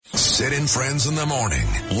Sid and Friends in the Morning,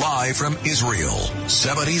 live from Israel,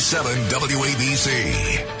 77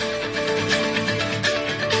 WABC.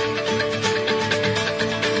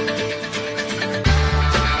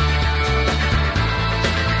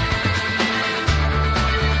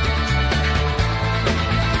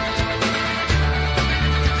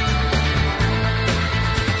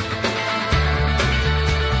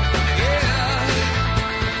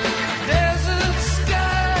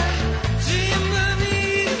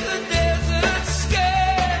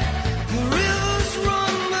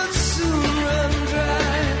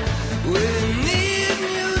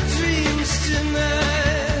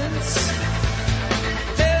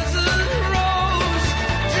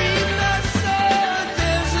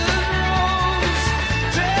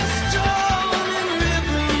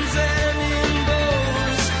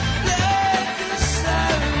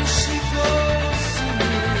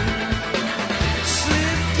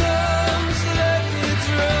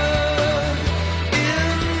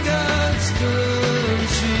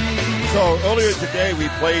 Earlier today, we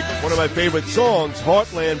played one of my favorite songs,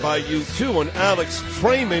 Heartland by U2, and Alex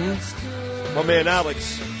Freeman, my man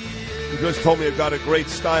Alex, who just told me I've got a great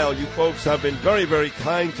style. You folks have been very, very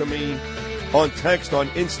kind to me on text, on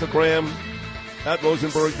Instagram, at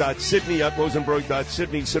Rosenberg.Sydney, at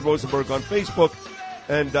Rosenberg.Sydney, Sid Rosenberg on Facebook,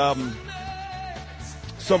 and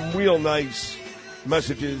some real nice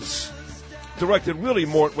messages directed really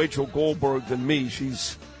more at Rachel Goldberg than me.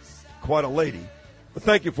 She's quite a lady. But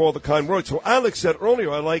thank you for all the kind words. So Alex said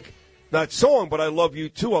earlier, I like that song, but I love you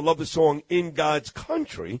too. I love the song In God's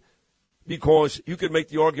Country, because you could make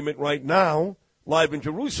the argument right now, live in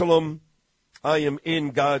Jerusalem, I am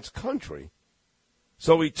in God's country.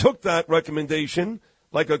 So he took that recommendation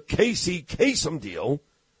like a Casey Kasem deal,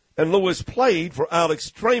 and Lewis played for Alex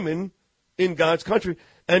Freeman, In God's Country.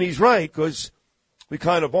 And he's right, because we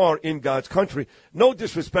kind of are in God's country. No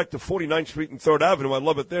disrespect to 49th Street and 3rd Avenue. I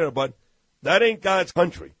love it there, but that ain't God's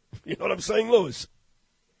country. You know what I'm saying, Lewis?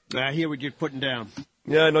 I hear what you're putting down.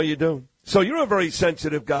 Yeah, I know you do. So you're a very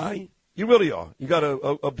sensitive guy. You really are. You got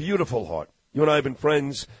a beautiful heart. You and I have been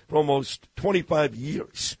friends for almost 25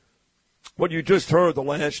 years. What you just heard the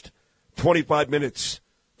last 25 minutes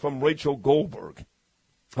from Rachel Goldberg,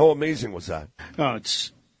 how amazing was that? Oh,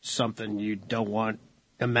 it's something you don't want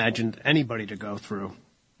imagined anybody to go through.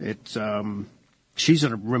 It's she's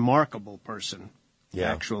a remarkable person. Yeah.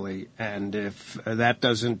 Actually, and if that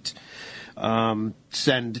doesn't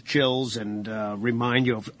send chills and remind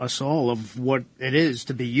you of us all of what it is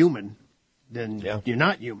to be human, then you're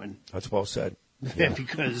not human. That's well said. Yeah.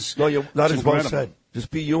 Because no, you're not as well said.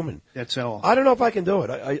 Just be human. That's all. I don't know if I can do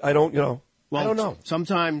it. I don't, well, I don't know.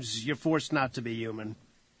 Sometimes you're forced not to be human.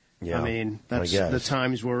 Yeah. I mean, that's the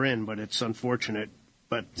times we're in, but it's unfortunate.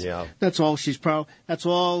 But that's all that's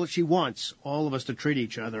all she wants, all of us to treat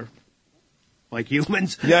each other like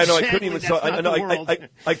humans. Yeah, no, I couldn't even start.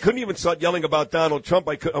 I couldn't even start yelling about Donald Trump.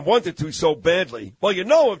 I wanted to so badly. Well,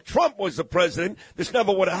 if Trump was the president, this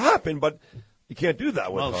never would have happened. But you can't do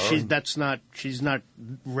that with her. She's not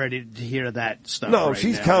ready to hear that stuff. No, right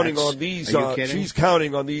she's now. counting on these. She's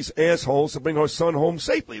counting on these assholes to bring her son home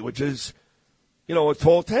safely, which is, a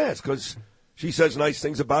tall task because she says nice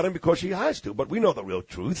things about him because she has to, but we know the real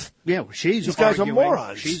truth. Yeah, these guys are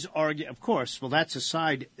morons. She's arguing, of course. Well, that's a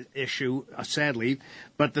side issue, sadly.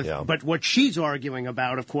 But but what she's arguing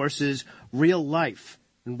about, of course, is real life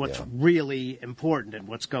and what's really important and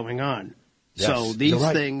what's going on. Yes, so these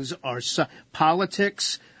things are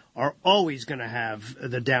politics are always going to have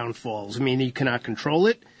the downfalls. I mean, you cannot control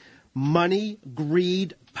it. Money,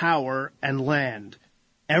 greed, power, and land,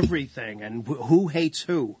 everything, and who hates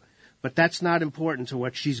who. But that's not important to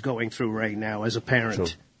what she's going through right now as a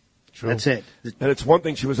parent. True. That's it. And it's one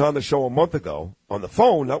thing, she was on the show a month ago on the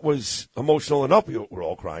phone. That was emotional enough. We were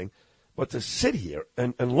all crying. But to sit here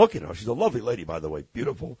and look at her, she's a lovely lady, by the way,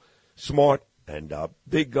 beautiful, smart, and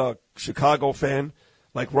big Chicago fan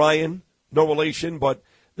like Ryan. No relation, but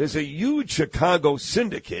there's a huge Chicago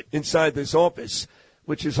syndicate inside this office,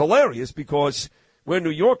 which is hilarious because we're New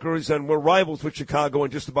Yorkers and we're rivals with Chicago in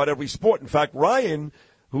just about every sport. In fact, Ryan,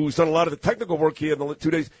 who's done a lot of the technical work here in the 2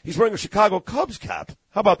 days, he's wearing a Chicago Cubs cap.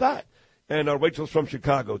 How about that? And Rachel's from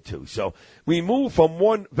Chicago, too. So we move from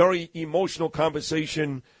one very emotional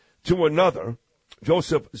conversation to another.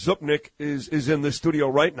 Joseph Zupnik is in the studio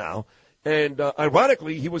right now. And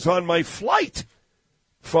ironically, he was on my flight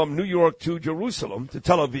from New York to Jerusalem, to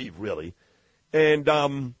Tel Aviv, really.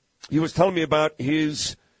 And he was telling me about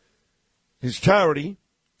his charity,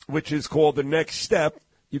 which is called The Next Step.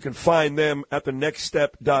 You can find them at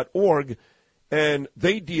thenextstep.org, and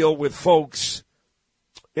they deal with folks,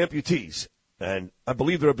 amputees, and I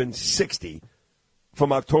believe there have been 60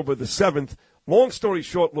 from October the 7th. Long story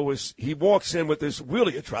short, Lewis, he walks in with this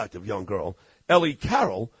really attractive young girl, Ellie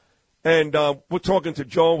Carroll, and we're talking to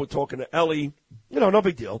Joe, we're talking to Ellie, no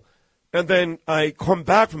big deal. And then I come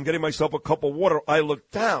back from getting myself a cup of water. I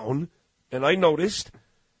looked down, and I noticed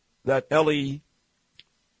that Ellie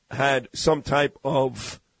had some type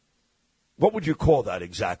of, what would you call that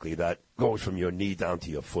exactly, that goes from your knee down to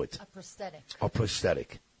your foot? A prosthetic. A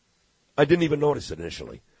prosthetic. I didn't even notice it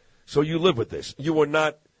initially. So you live with this. You were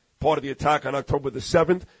not part of the attack on October the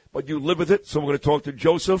 7th, but you live with it. So we're going to talk to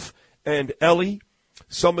Joseph and Ellie.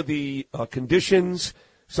 Some of the conditions,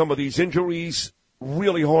 some of these injuries,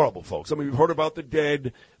 really horrible, folks. I mean, we've heard about the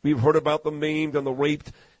dead. We've heard about the maimed and the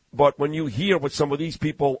raped. But when you hear what some of these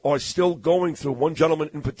people are still going through, one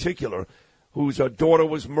gentleman in particular whose daughter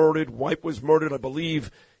was murdered, wife was murdered, I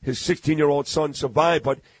believe his 16-year-old son survived,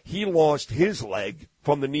 but he lost his leg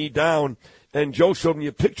from the knee down. And Joe showed me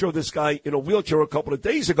a picture of this guy in a wheelchair a couple of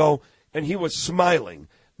days ago, and he was smiling.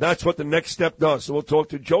 That's what the Next Step does. So we'll talk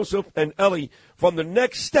to Joseph and Ellie from the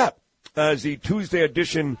Next Step as the Tuesday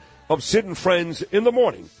edition of Sid and Friends in the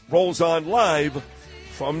Morning rolls on live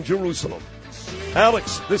from Jerusalem.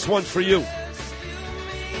 Alex, this one's for you.